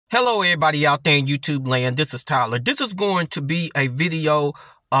Hello, everybody out there in YouTube land. This is Tyler. This is going to be a video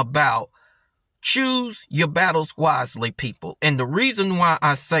about choose your battles wisely, people. And the reason why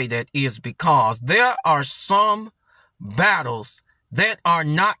I say that is because there are some battles that are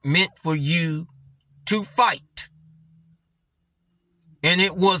not meant for you to fight. And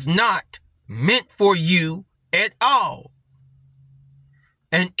it was not meant for you at all.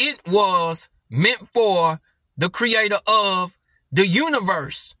 And it was meant for the creator of the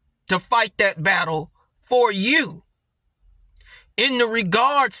universe to fight that battle for you. In the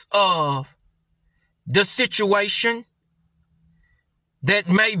regards of the situation that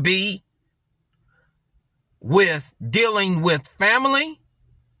may be with dealing with family,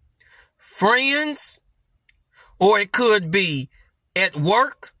 friends, or it could be at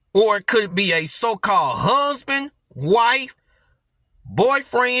work, or it could be a so-called husband, wife,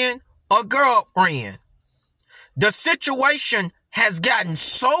 boyfriend, or girlfriend. The situation has gotten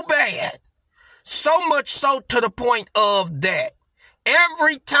so bad, so much so to the point of that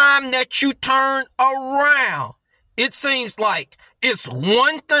every time that you turn around, it seems like it's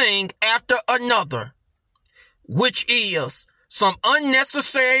one thing after another, which is some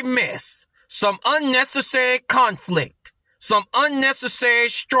unnecessary mess, some unnecessary conflict, some unnecessary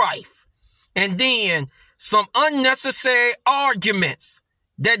strife, and then some unnecessary arguments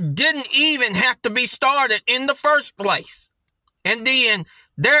that didn't even have to be started in the first place. And then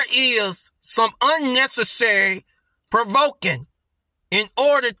there is some unnecessary provoking in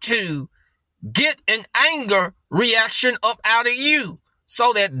order to get an anger reaction up out of you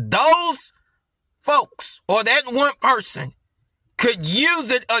so that those folks or that one person could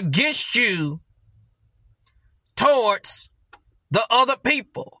use it against you towards the other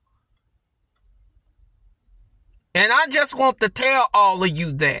people. And I just want to tell all of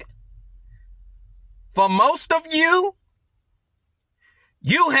you that for most of you,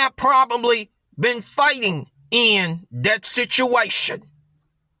 you have probably been fighting in that situation.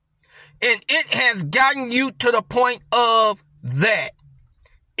 And it has gotten you to the point of that.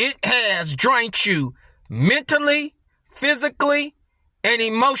 It has drained you mentally, physically, and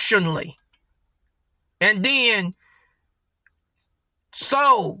emotionally. And then,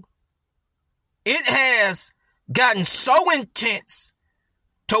 so, it has gotten so intense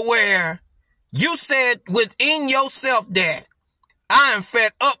to where you said within yourself that I am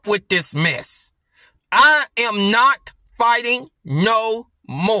fed up with this mess. I am not fighting no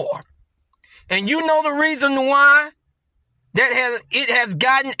more. And you know the reason why it has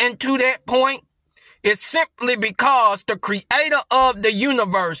gotten into that point? It's simply because the creator of the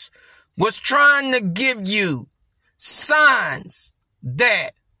universe was trying to give you signs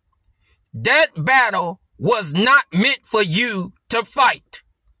that that battle was not meant for you to fight.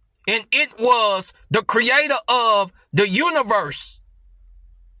 And it was the creator of the universe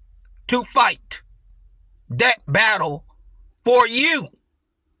to fight that battle for you.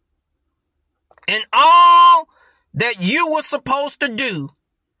 And all that you were supposed to do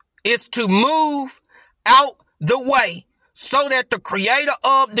is to move out the way so that the creator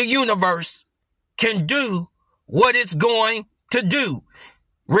of the universe can do what it's going to do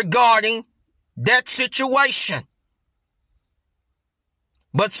regarding that situation.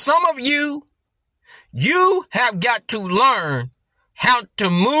 But some of you have got to learn how to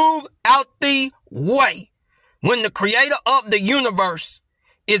move out the way when the creator of the universe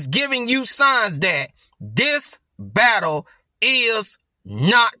is giving you signs that this battle is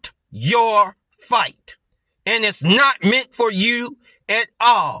not your fight. And it's not meant for you at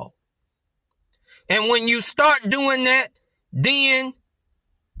all. And when you start doing that, then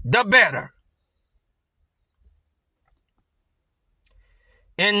the better.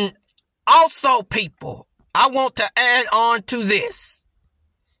 And also, people, I want to add on to this.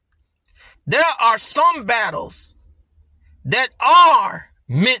 There are some battles that are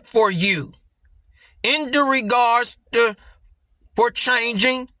meant for you in the regards to for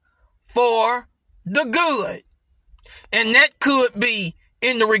changing for the good. And that could be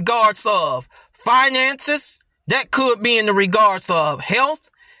in the regards of finances. That could be in the regards of health.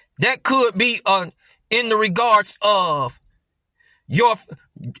 That could be in the regards of your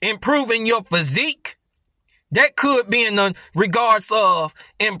improving your physique. That could be in the regards of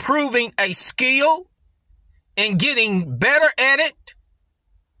improving a skill and getting better at it.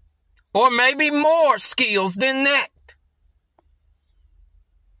 Or maybe more skills than that.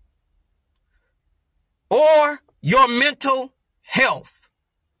 Or your mental health.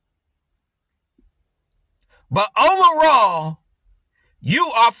 But overall,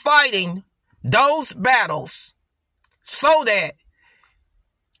 you are fighting those battles so that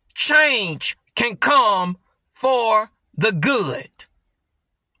change can come for the good.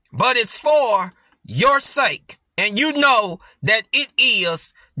 but it's for your sake. And you know that it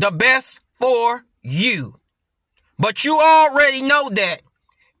is the best for you. But you already know that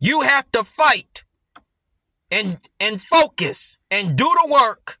you have to fight and focus and do the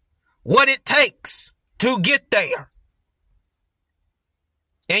work, what it takes to get there.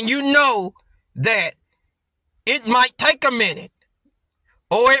 And you know that it might take a minute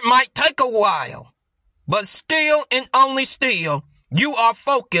or it might take a while, but still and only still, you are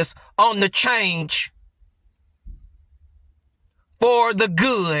focused on the change for the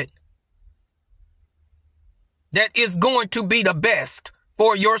good that is going to be the best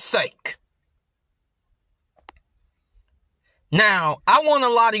for your sake. Now, I want a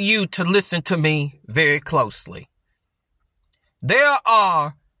lot of you to listen to me very closely. There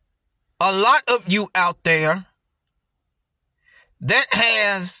are a lot of you out there that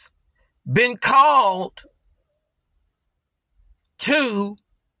has been called to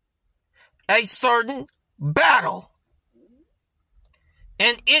a certain battle.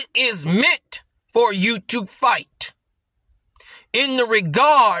 And it is meant for you to fight in the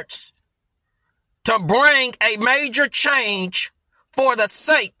regards to bring a major change for the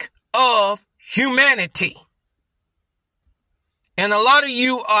sake of humanity. And a lot of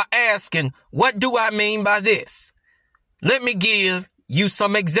you are asking, what do I mean by this? Let me give you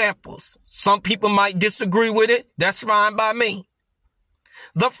some examples. Some people might disagree with it. That's fine by me.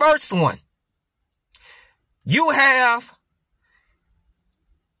 The first one, you have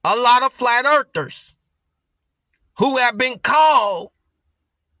a lot of flat earthers who have been called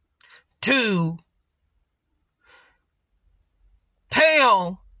to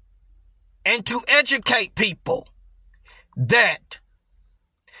tell and to educate people that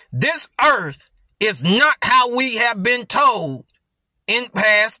this earth is not how we have been told in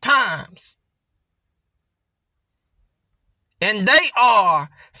past times. And they are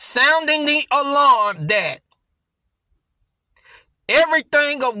sounding the alarm that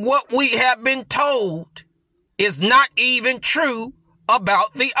everything of what we have been told is not even true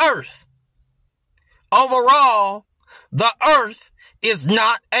about the earth. Overall, the earth is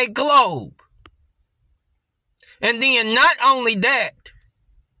not a globe. And then not only that,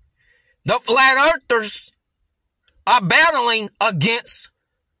 the flat earthers are battling against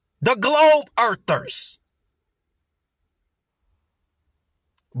the globe earthers.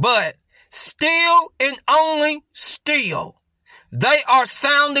 But still and only still, they are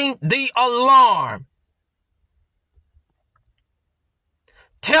sounding the alarm,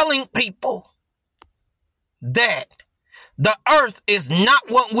 telling people that the earth is not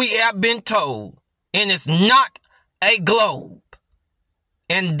what we have been told, and it's not a globe.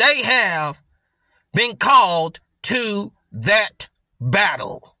 And they have been called to that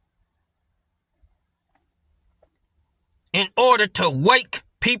battle in order to wake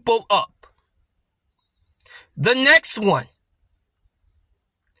people up. The next one,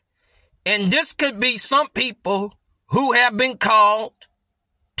 and this could be some people who have been called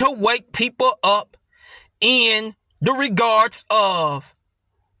to wake people up in the regards of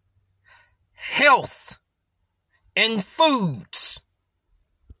health and foods.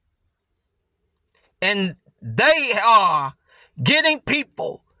 And they are getting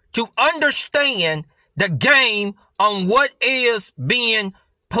people to understand the game on what is being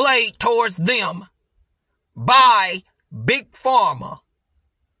played towards them by Big Pharma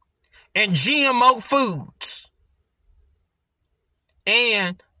and GMO foods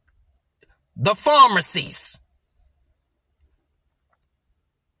and the pharmacies.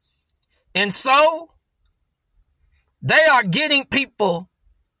 And so they are getting people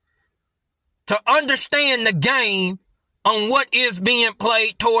to understand the game on what is being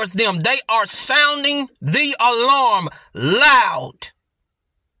played towards them. They are sounding the alarm loud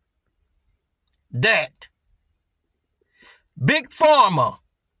that Big Pharma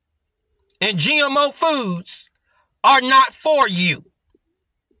and GMO foods are not for you.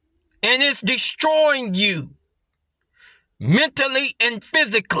 And it's destroying you mentally and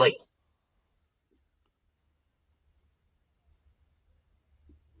physically.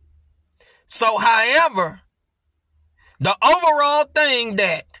 So, however, the overall thing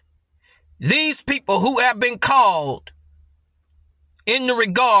that these people who have been called in the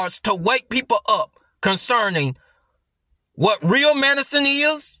regards to wake people up concerning what real medicine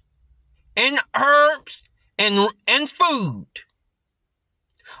is and herbs and food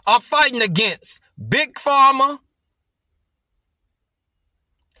are fighting against Big Pharma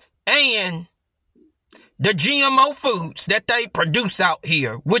and the GMO foods that they produce out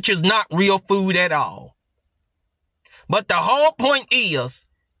here, which is not real food at all. But the whole point is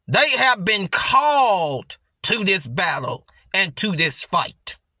they have been called to this battle and to this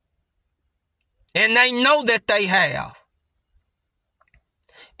fight. And they know that they have.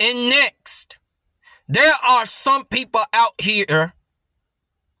 And next, there are some people out here,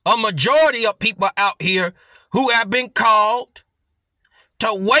 a majority of people out here, who have been called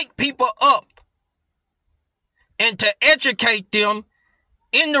to wake people up and to educate them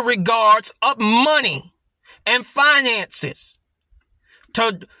in the regards of money and finances,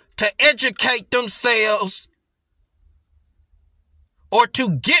 to educate themselves, or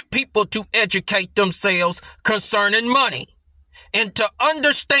to get people to educate themselves concerning money, and to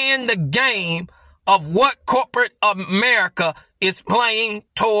understand the game of what corporate America is playing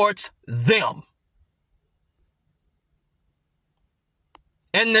towards them.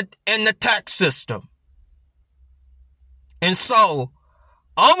 And the tax system. And so,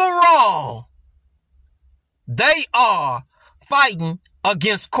 overall, they are fighting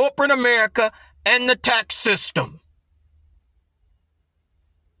against corporate America and the tax system.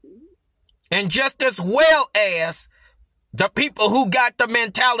 And just as well as the people who got the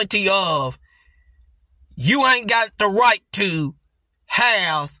mentality of, you ain't got the right to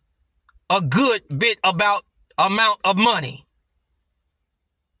have a good bit about amount of money.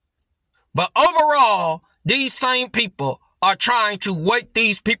 But overall, these same people are trying to wake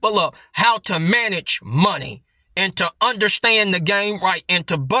these people up how to manage money and to understand the game right and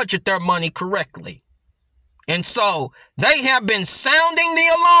to budget their money correctly. And so they have been sounding the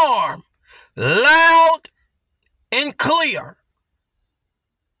alarm loud and clear.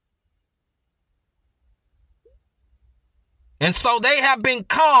 And so they have been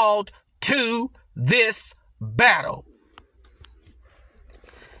called to this battle.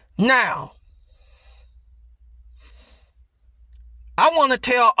 Now, I want to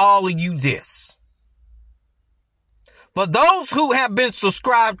tell all of you this. For those who have been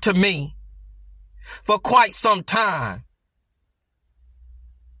subscribed to me for quite some time,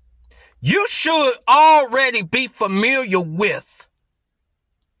 you should already be familiar with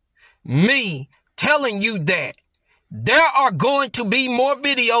me telling you that there are going to be more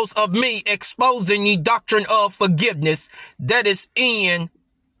videos of me exposing the doctrine of forgiveness that is in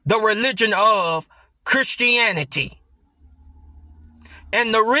the religion of Christianity.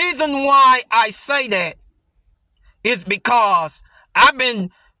 And the reason why I say that is because I've been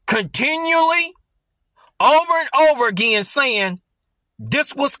continually over and over again saying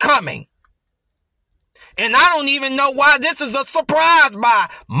this was coming. And I don't even know why this is a surprise by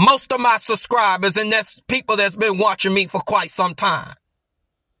most of my subscribers, and that's people that's been watching me for quite some time.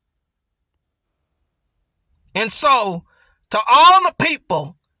 And so, to all the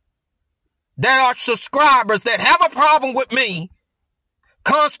people that are subscribers that have a problem with me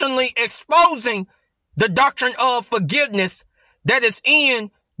constantly exposing the doctrine of forgiveness that is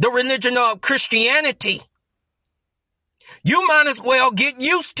in the religion of Christianity, you might as well get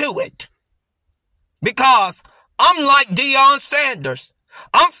used to it. Because I'm like Deion Sanders.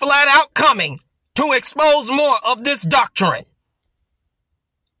 I'm flat out coming to expose more of this doctrine.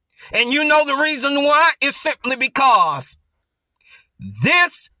 And you know the reason why? It's simply because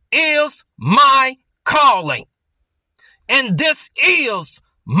this is my calling. And this is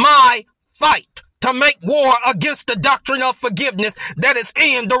my fight to make war against the doctrine of forgiveness that is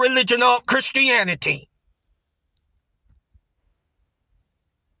in the religion of Christianity.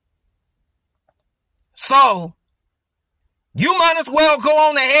 So, you might as well go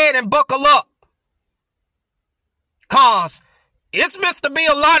on ahead and buckle up. Cause it's supposed to be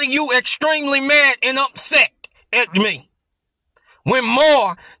a lot of you extremely mad and upset at me. When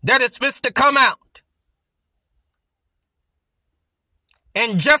more that is supposed to come out.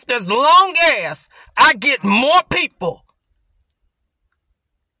 And just as long as I get more people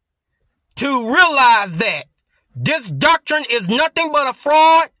to realize that this doctrine is nothing but a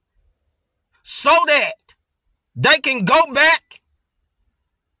fraud, so that they can go back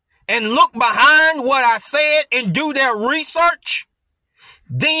and look behind what I said and do their research,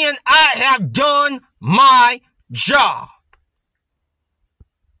 then I have done my job.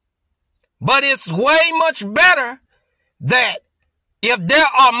 But it's way much better that if there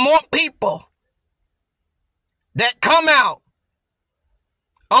are more people that come out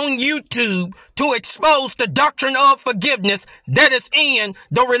on YouTube to expose the doctrine of forgiveness that is in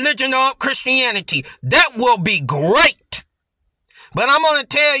the religion of Christianity, that will be great. But I'm going to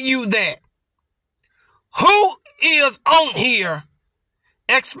tell you that who is on here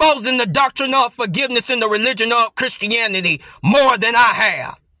exposing the doctrine of forgiveness in the religion of Christianity more than I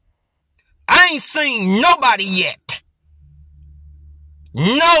have? I ain't seen nobody yet.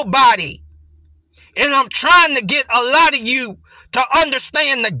 Nobody. And I'm trying to get a lot of you to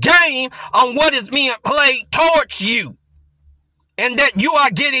understand the game on what is being played towards you. and that you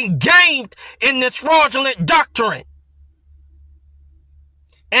are getting gamed in this fraudulent doctrine.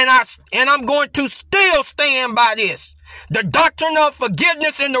 And I'm going to still stand by this. The doctrine of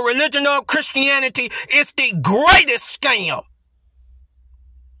forgiveness in the religion of Christianity is the greatest scam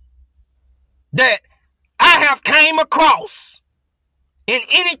that I have came across in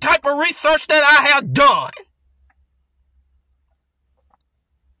any type of research that I have done.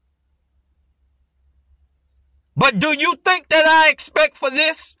 But do you think that I expect for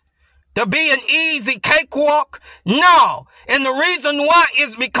this to be an easy cakewalk? No. And the reason why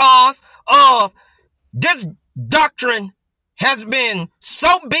is because of this doctrine has been so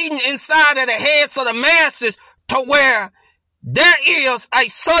beaten inside of the heads of the masses to where there is a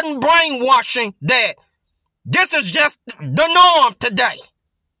sudden brainwashing that this is just the norm today.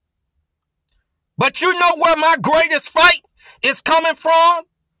 But you know where my greatest fight is coming from?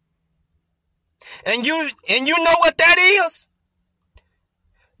 And you know what that is?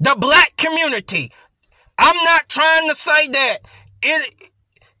 The black community. I'm not trying to say that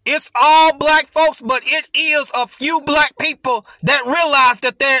it's all black folks, but it is a few black people that realize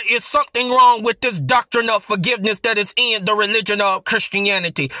that there is something wrong with this doctrine of forgiveness that is in the religion of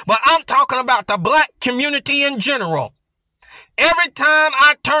Christianity. But I'm talking about the black community in general. Every time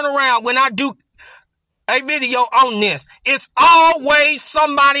I turn around when I do a video on this, it's always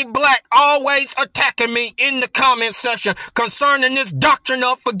somebody black always attacking me in the comment section concerning this doctrine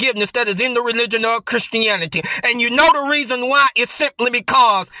of forgiveness that is in the religion of Christianity. And you know the reason why? It's simply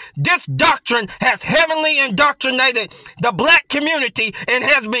because this doctrine has heavily indoctrinated the black community and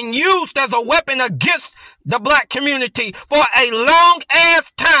has been used as a weapon against the black community for a long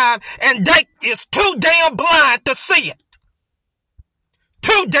ass time, and they is too damn blind to see it.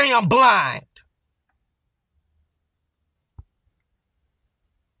 Too damn blind.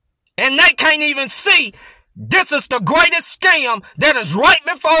 And they can't even see this is the greatest scam that is right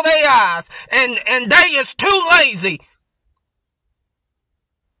before their eyes. And they is too lazy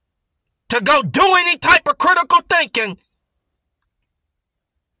to go do any type of critical thinking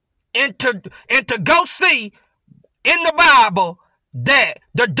and to go see in the Bible that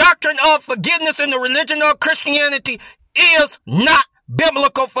the doctrine of forgiveness in the religion of Christianity is not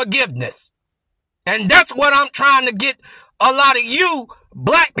biblical forgiveness. And that's what I'm trying to get a lot of you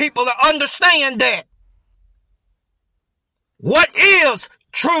black people to understand, that what is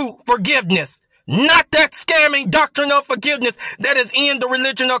true forgiveness, not that scamming doctrine of forgiveness that is in the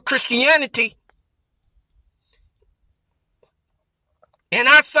religion of Christianity. And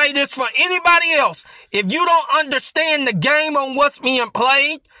I say this for anybody else. If you don't understand the game on what's being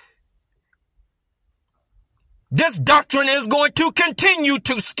played, this doctrine is going to continue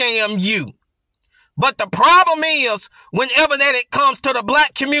to scam you. But the problem is, whenever that it comes to the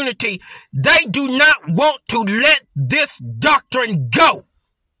black community, they do not want to let this doctrine go.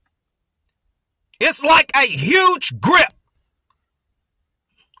 It's like a huge grip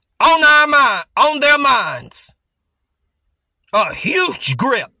on our mind, on their minds. A huge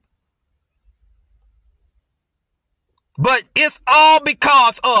grip. But it's all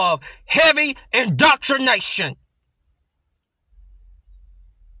because of heavy indoctrination.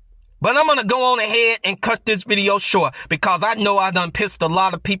 But I'm going to go on ahead and cut this video short because I know I done pissed a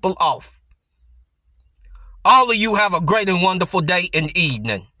lot of people off. All of you have a great and wonderful day and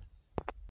evening.